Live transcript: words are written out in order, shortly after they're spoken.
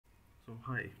So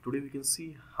hi, today we can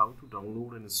see how to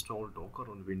download and install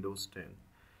Docker on Windows 10.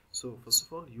 So first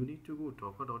of all, you need to go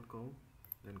docker.com,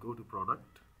 then go to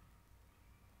product.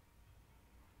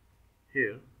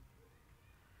 Here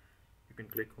you can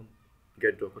click on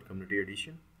get Docker Community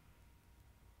Edition.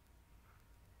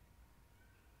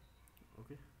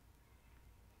 Okay,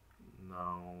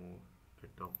 now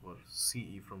get Docker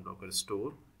CE from Docker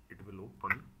Store. It will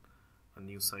open a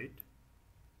new site.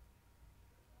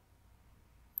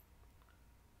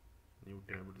 New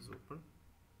tab is open,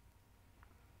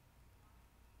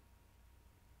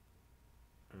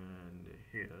 and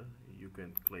here you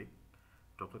can click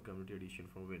Docker Community Edition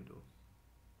from Windows.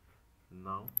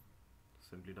 Now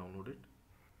simply download it.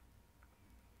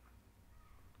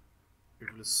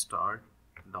 It will start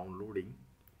downloading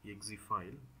exe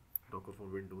file Docker for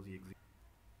Windows exe.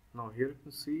 Now here you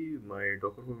can see my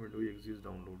Docker for Windows exe is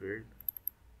downloaded.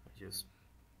 I just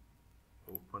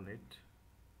open it.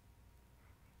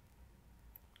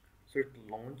 So it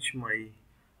launched my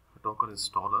Docker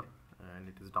installer and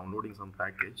it is downloading some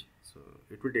package, so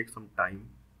it will take some time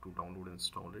to download and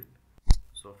install it.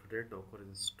 So after that, Docker is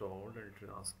installed and it is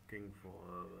asking for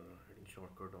heading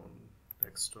shortcut on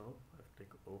desktop. I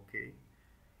click OK.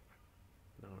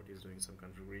 Now it is doing some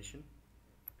configuration.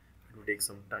 It will take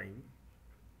some time.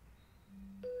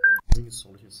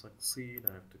 Installation succeed.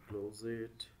 I have to close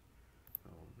it.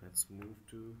 Now let's move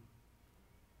to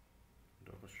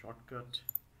Docker shortcut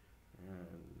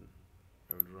and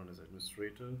I will run as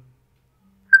administrator.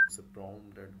 It's a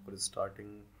prompt that Docker is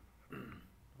starting.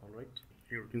 Alright,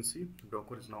 here you can see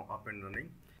Docker is now up and running.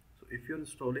 So if you're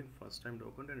installing first time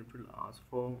Docker, then it will ask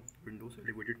for Windows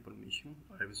elevated permission.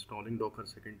 I am installing Docker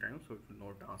second time, so it will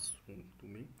not ask to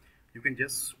me. You can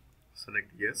just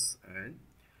select yes and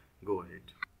go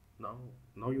ahead.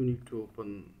 Now you need to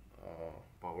open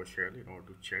PowerShell in order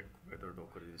to check whether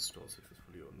Docker is installed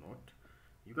successfully or not.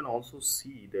 You can also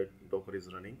see that Docker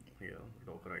is running here.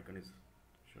 Docker icon is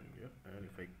showing here, and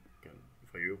if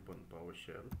I open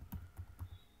PowerShell,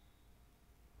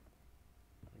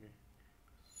 okay,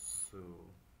 so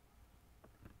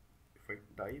if I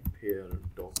type here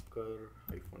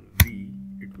docker-v,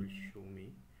 it will show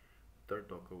me the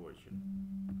Docker version.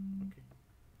 Okay,